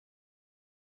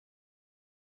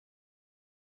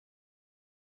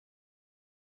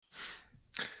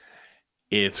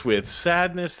It's with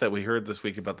sadness that we heard this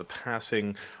week about the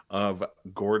passing of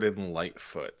Gordon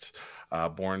Lightfoot,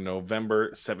 born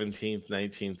November 17th,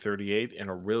 1938 in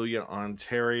Orillia,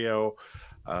 Ontario,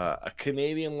 a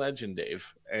Canadian legend, Dave,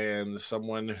 and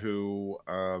someone who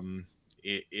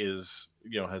is,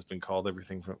 has been called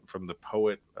everything from the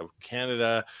poet of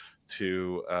Canada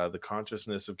to the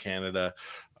consciousness of Canada,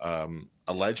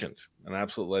 a legend, an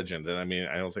absolute legend. And I mean,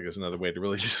 I don't think there's another way to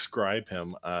really describe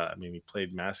him. I mean, he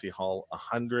played Massey Hall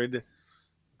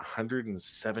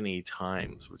 170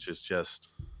 times, which is just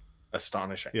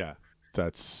astonishing. Yeah,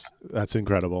 that's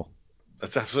incredible.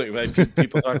 That's absolutely right.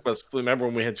 People talk about. Remember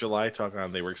when we had July Talk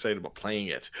on? They were excited about playing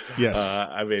it. Yes,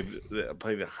 I mean, I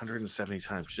played it 170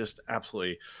 times. Just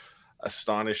absolutely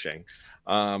astonishing.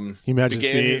 Can you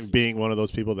imagine being one of those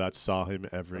people that saw him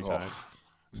every time?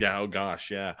 Yeah. Oh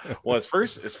gosh. Yeah. Well, his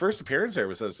first appearance there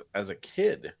was as a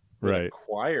kid. Right. A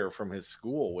choir from his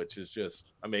school, which is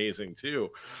just amazing too.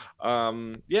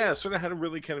 Sort of had a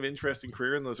really kind of interesting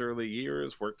career in those early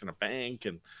years. Worked in a bank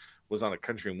and was on a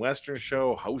country and western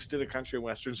show. Hosted a country and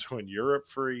western show in Europe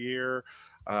for a year.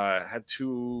 Had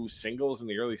 2 singles in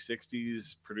the early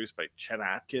 '60s, produced by Chet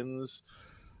Atkins.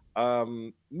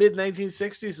 Mid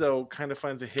 1960s though, kind of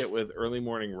finds a hit with Early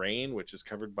Morning Rain, which is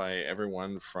covered by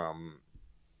everyone from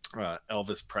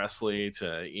Elvis Presley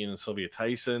to Ian and Sylvia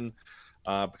Tyson.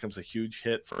 Becomes a huge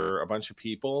hit for a bunch of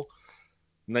people.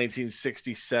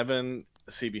 1967,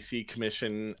 CBC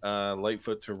commissioned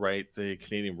Lightfoot to write the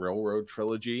Canadian Railroad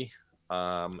trilogy,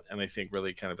 and I think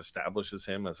really kind of establishes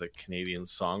him as a Canadian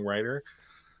songwriter.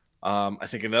 I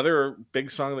think another big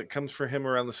song that comes for him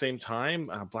around the same time,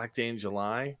 Black Day in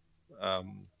July,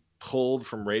 pulled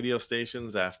from radio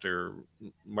stations after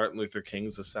Martin Luther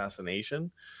King's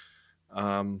assassination.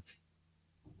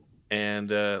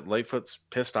 And Lightfoot's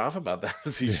pissed off about that,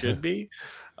 as he should be.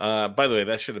 By the way,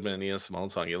 that should have been a Nina Simone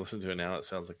song. You listen to it now, it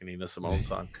sounds like a Nina Simone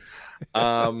song.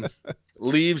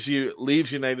 Leaves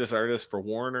United Artists for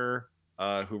Warner,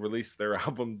 who released their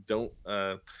album Don't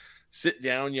Sit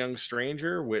Down, Young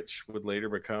Stranger, which would later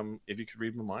become If You Could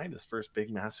Read My Mind, his first big,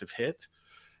 massive hit.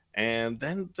 And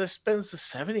then this spends the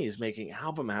 70s making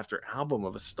album after album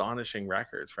of astonishing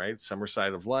records, right? Summer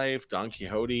Side of Life, Don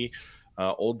Quixote,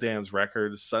 Old Dan's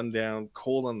Records, Sundown,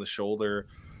 Cold on the Shoulder,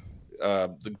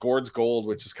 the Gord's Gold,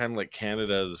 which is kind of like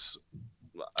Canada's,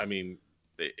 I mean,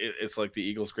 it's like the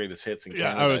Eagles' greatest hits in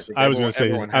Canada. I was going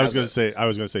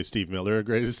to say Steve Miller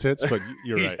greatest hits, but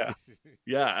you're right.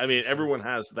 Yeah, I mean, everyone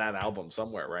has that album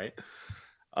somewhere, right?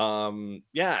 I mean,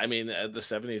 the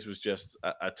 70s was just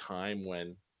a time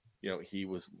when, he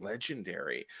was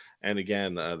legendary. And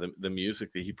again, the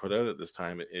music that he put out at this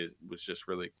time was just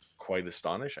really quite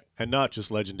astonishing. And not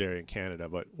just legendary in Canada,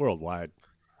 but worldwide.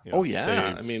 He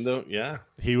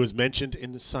was mentioned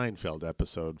in the Seinfeld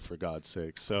episode, for God's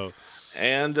sake. So,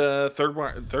 and Third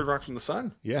Rock from the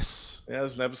Sun. Yes, yeah,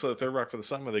 there's an episode of Third Rock from the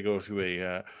Sun where they go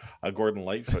to a Gordon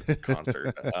Lightfoot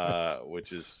concert,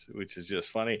 which is just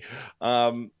funny.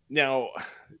 Now,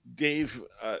 Dave,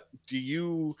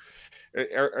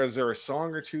 is there a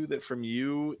song or two that from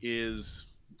you is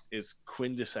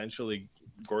quintessentially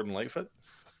Gordon Lightfoot?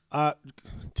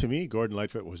 To me, Gordon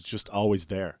Lightfoot was just always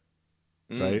there.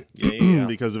 Right? Yeah.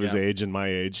 Because of his age and my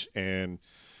age. And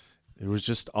it was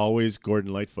just always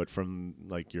Gordon Lightfoot from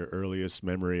like your earliest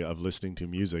memory of listening to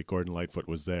music. Gordon Lightfoot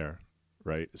was there,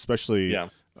 right? Especially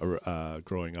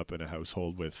growing up in a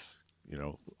household with,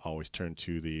 always turned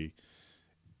to the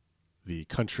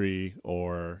country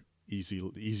or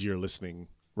easier listening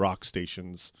rock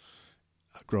stations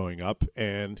growing up.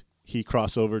 And he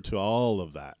crossed over to all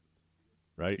of that,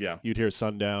 right? Yeah. You'd hear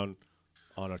Sundown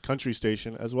on a country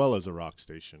station as well as a rock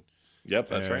station. Yep,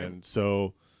 that's right. And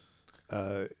so,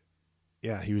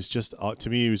 he was just, to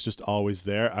me, he was just always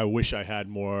there. I wish I had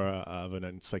more of an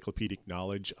encyclopedic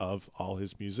knowledge of all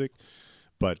his music,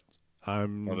 but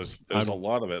there's a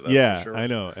lot of it. That's for sure. I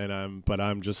know. And I'm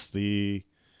the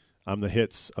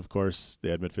hits, of course,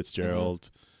 the Edmund Fitzgerald.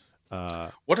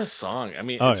 What a song. I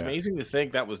mean, it's amazing to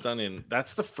think that was done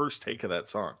that's the first take of that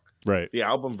song. Right. The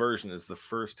album version is the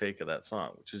first take of that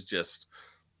song, which is just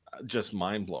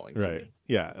mind blowing. Right.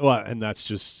 Yeah. Well, and that's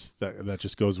just that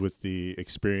just goes with the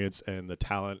experience and the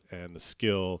talent and the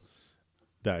skill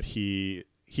that he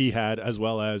had, as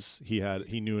well as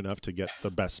he knew enough to get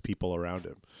the best people around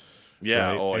him.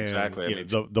 Yeah. Right? Oh, and, exactly.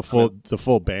 The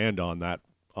full band on that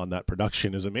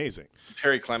production is amazing.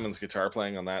 Terry Clemens' guitar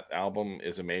playing on that album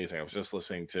is amazing. I was just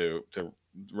listening to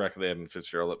record they had in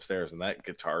Fitzgerald upstairs, and that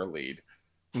guitar lead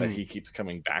that he keeps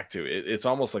coming back to. It's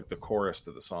almost like the chorus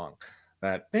to the song.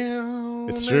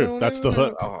 It's true. That's the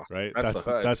hook, right?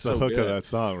 That's the hook of that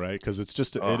song, right? Because it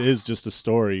is just a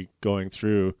story going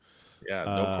through Yeah,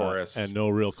 no chorus. and no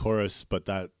real chorus, but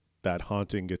that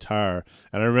haunting guitar.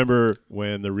 And I remember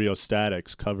when the Rio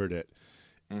Statics covered it,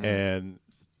 and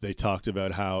they talked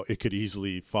about how it could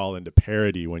easily fall into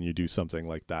parody when you do something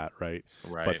like that, right?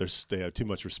 Right. But they have too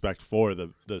much respect for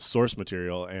the source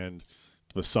material and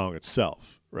the song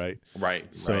itself, right?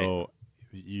 Right. So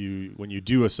when you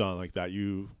do a song like that,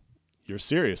 you're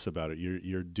serious about it.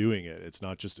 You're doing it. It's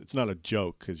not a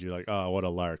joke because you're like, oh, what a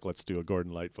lark. Let's do a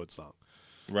Gordon Lightfoot song.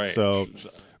 Right. So,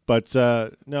 but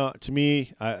no, to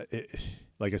me,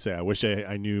 like I say, I wish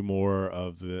I knew more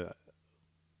of the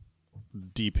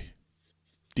deep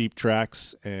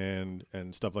tracks and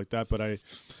stuff like that. But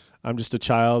I'm just a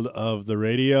child of the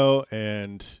radio,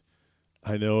 and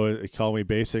I know it call me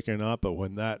basic or not, but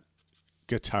when that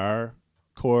guitar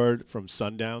chord from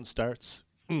Sundown starts,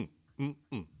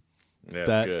 Yeah,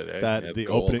 that's good. Eh? That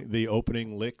Gold. the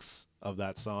opening licks of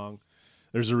that song.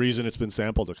 There's a reason it's been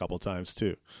sampled a couple times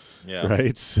too. Yeah.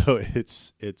 Right. So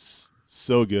it's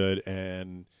so good,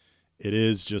 and it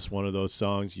is just one of those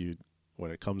songs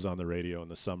when it comes on the radio in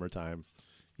the summertime,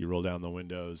 you roll down the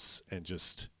windows and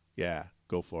just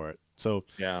go for it. So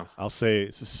yeah, I'll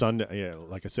say Sundown. Yeah,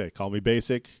 like I say, call me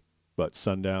basic, but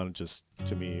Sundown, just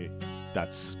to me,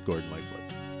 that's Gordon Lightfoot.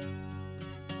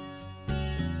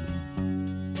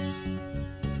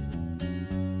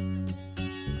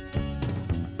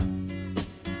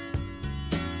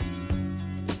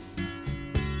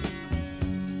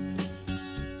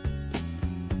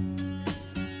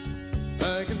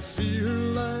 I can see her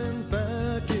lying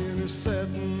back in her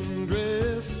satin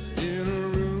dress in a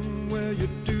room where you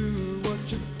do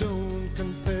what you don't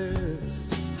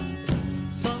confess.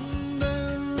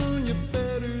 Sundown, you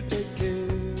better take care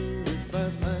if I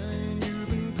find you've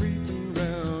been creeping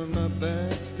round my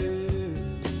back stairs.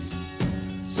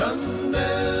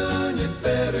 Sundown, you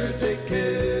better take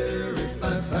care if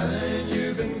I find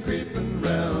you've been creeping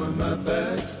round my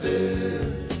back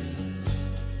stairs.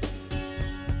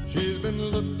 She's been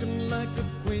looking like a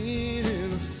queen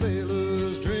in a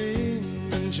sailor's dream,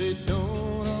 and she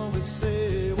don't always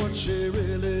say what she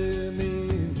really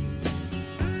means.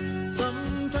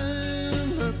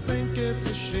 Sometimes I think it's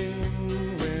a shame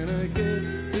when I get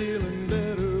feeling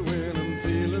better when I'm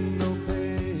feeling no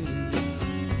pain.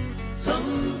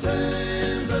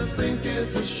 Sometimes I think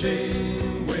it's a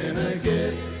shame when I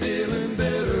get feeling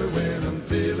better when I'm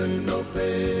feeling no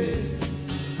pain.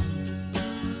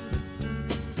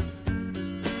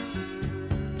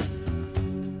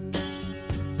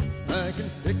 I can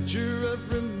picture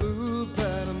every move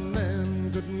that a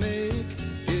man could make.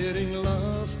 Getting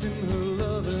lost in her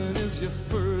loving is your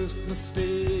first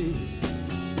mistake.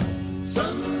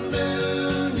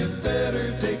 Sundown, you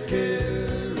better take care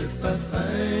if I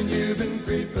find you've been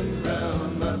creeping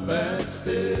round my back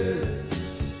stairs.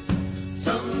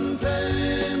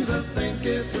 Sometimes I think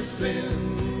it's a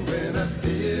sin when I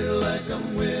feel like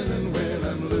I'm winning when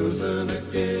I'm losing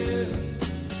again.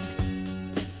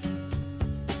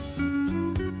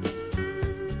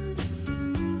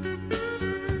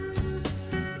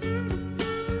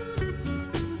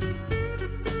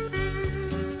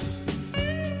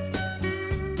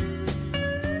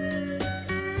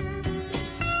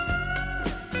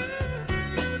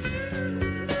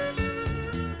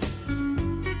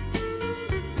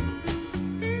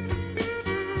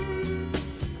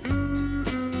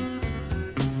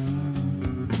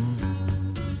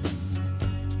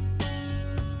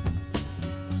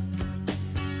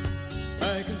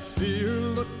 I can see her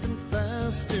looking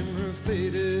fast in her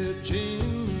faded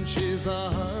jeans. She's a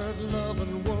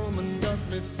hard-loving woman, got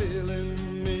me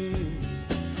feeling mean.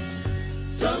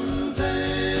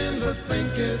 Sometimes I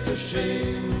think it's a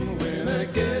shame when I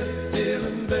get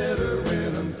feeling better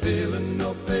when I'm feeling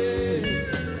no pain.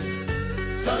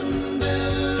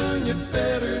 Sundown, you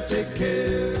better take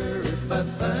care if I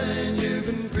find you've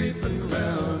been creeping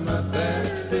round my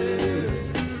back stairs.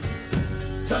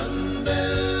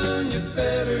 Sundown, you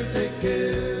better take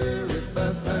care if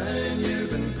I find you've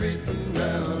been creeping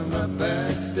round my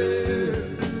back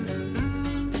stairs.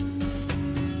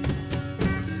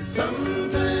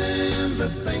 Sometimes I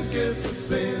think it's a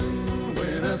sin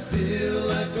when I feel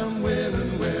like I'm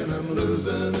winning when I'm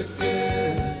losing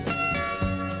again.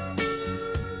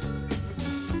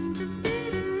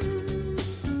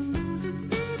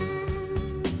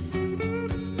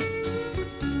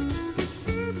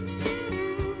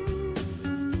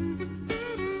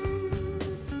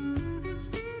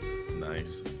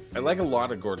 Nice. I like a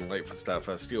lot of Gordon Lightfoot stuff.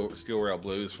 Steel Rail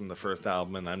Blues from the first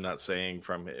album, and I'm not saying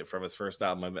from his first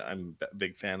album. I'm a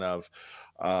big fan of,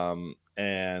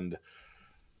 and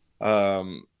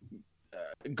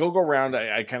Go Round,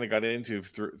 I kind of got into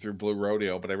through Blue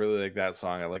Rodeo, but I really like that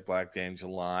song. I like Black Day in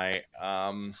July.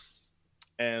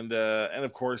 And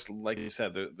of course, like you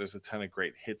said, there's a ton of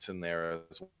great hits in there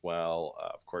as well.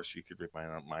 Of course, You Could Read My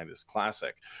Mind is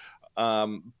classic.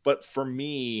 But for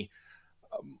me,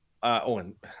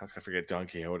 and how can I forget Don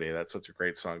Quixote? That's such a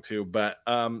great song too. But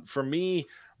for me,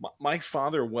 my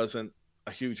father wasn't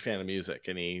a huge fan of music,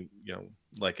 and he,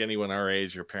 like anyone our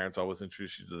age, your parents always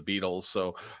introduced you to the Beatles.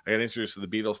 So I got introduced to the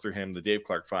Beatles through him, the Dave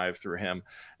Clark Five through him,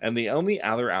 and the only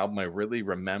other album I really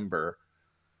remember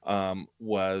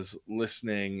was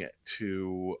listening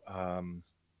to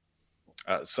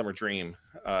Summer Dream,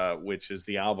 which is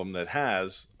the album that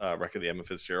has Record of the Emma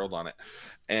Fitzgerald on it.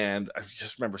 And I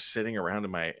just remember sitting around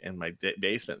in my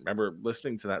basement, remember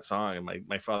listening to that song. And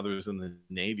my father was in the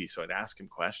Navy, so I'd ask him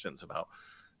questions about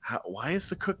why is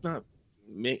the cook not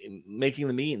making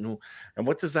the meat, and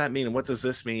what does that mean, and what does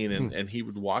this mean, and he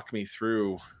would walk me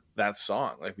through that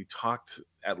song. Like, we talked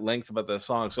at length about that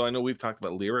song. So I know we've talked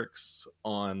about lyrics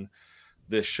on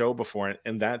this show before,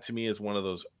 and that to me is one of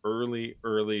those early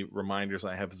reminders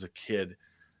I have as a kid,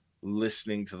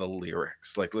 listening to the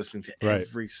lyrics, like listening to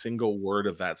every single word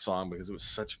of that song, because it was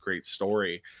such a great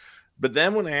story. But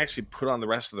then when I actually put on the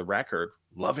rest of the record,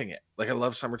 loving it. Like, I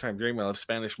love Summertime Dream, I love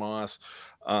Spanish Moss,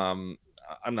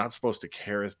 I'm Not Supposed to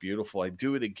Care is beautiful. I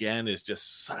Do It Again is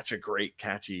just such a great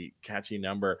catchy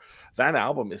number. That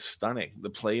album is stunning. The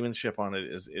playmanship on it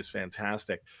is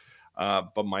fantastic.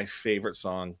 But my favorite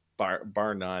song,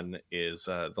 bar none, is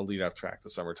the lead-off track, The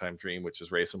Summertime Dream, which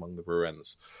is Race Among the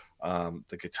Ruins.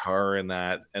 The guitar in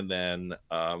that, and then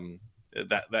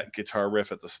that guitar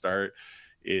riff at the start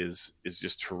is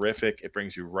just terrific. It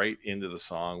brings you right into the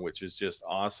song, which is just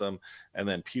awesome. And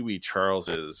then Pee Wee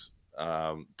Charles's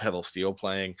pedal steel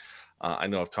playing. I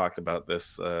know I've talked about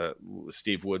this with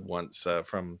Steve Wood once,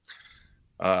 from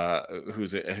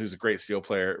who's a great steel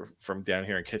player from down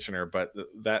here in Kitchener, but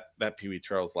that Pee Wee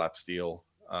Charles lap steel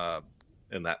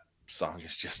in that song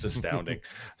is just astounding.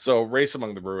 So Race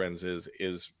Among the Ruins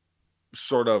is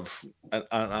sort of an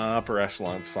upper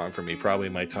echelon song for me, probably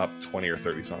my top 20 or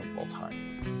 30 songs of all time.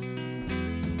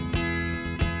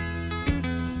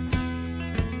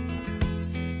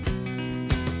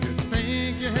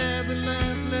 You had the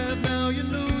last laugh, now you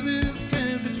know this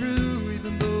can't be true.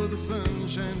 Even though the sun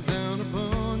shines down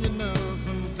upon you now,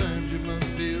 sometimes you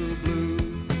must feel blue.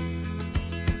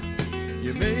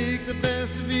 You make the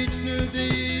best of each new day,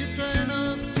 you try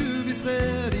not to be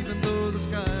sad. Even though the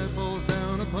sky falls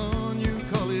down upon you,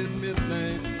 call it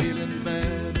midnight, feeling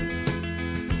bad.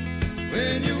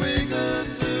 When you wake up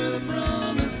to the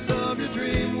promise of your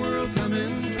dream world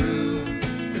coming true,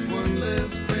 with one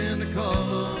less friend to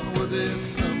call on, was it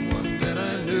someone that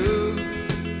I knew?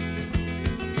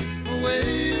 Away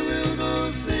you will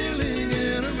go sailing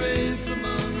in a race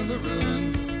among the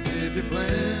ruins. If you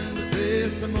plan to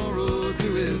face tomorrow,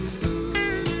 do it soon.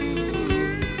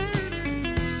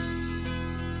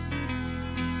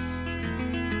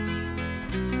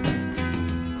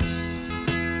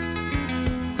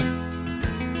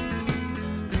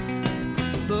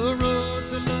 The road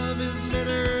to love is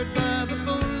littered by the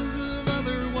bones of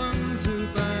other ones who,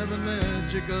 by the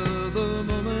magic of the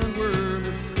moment, were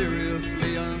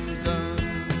mysteriously undone.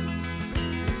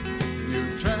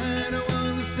 You try to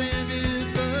understand it,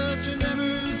 but you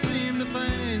never seem to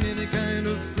find any kind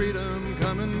of freedom.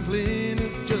 Coming clean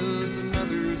is just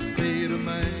another state of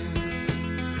mind.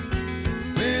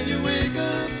 When you wake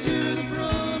up to the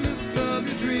promise of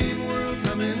your dream world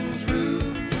coming true,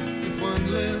 with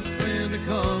one less friend to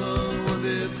call on, was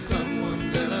it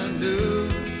someone that I knew?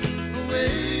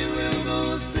 Away you will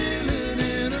go sailing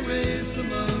in a race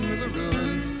among the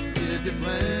ruins. If you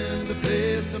plan to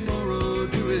face tomorrow,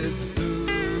 do it soon.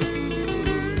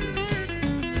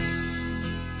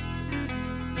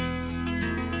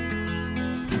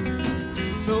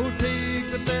 So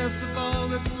take the best of all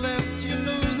that's left. You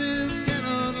know this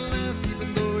cannot last,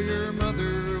 even though your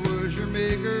mother was your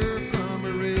maker. From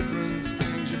her apron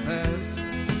strings you pass.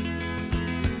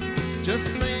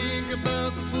 Just think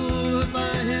about the fool who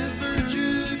by his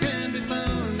virtue can be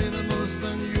found in a most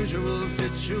unusual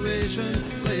situation,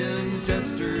 playing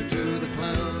jester to the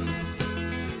clown.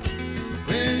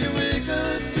 When you wake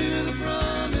up to the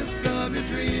promise of your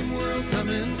dream world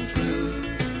coming true,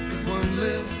 with one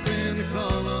less friend to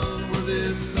call on, was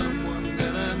it someone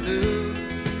that I knew?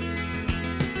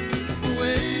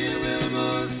 Away you will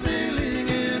go sailing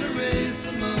in a race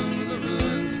among the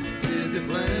ruins. If you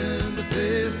plan to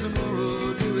face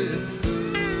tomorrow, do it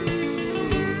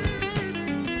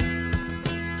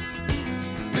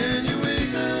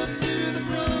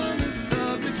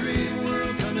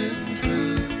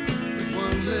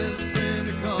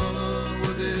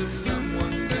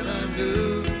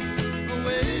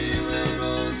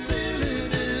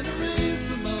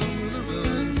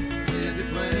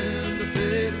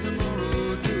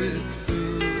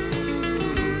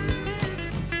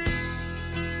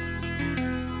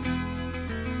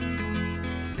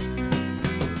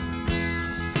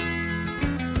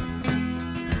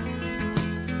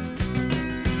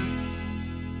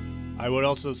would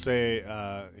also say,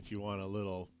 if you want a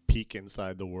little peek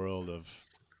inside the world of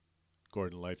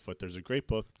Gordon Lightfoot, there's a great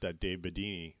book that Dave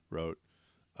Bedini wrote,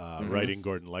 Writing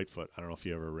Gordon Lightfoot. I don't know if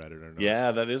you ever read it or not.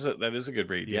 Yeah, that is a good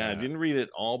read. Yeah, I didn't read it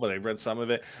all, but I read some of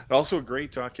it. Also, a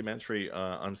great documentary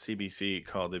on CBC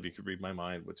called "If You Could Read My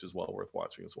Mind," which is well worth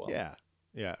watching as well. Yeah.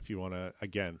 If you want to,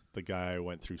 again, the guy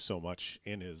went through so much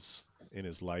in his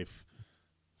life,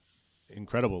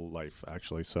 incredible life,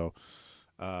 actually. So,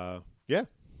 yeah.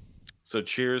 So,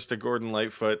 cheers to Gordon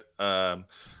Lightfoot, a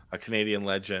Canadian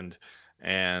legend,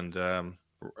 and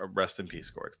rest in peace,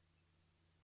 Gord.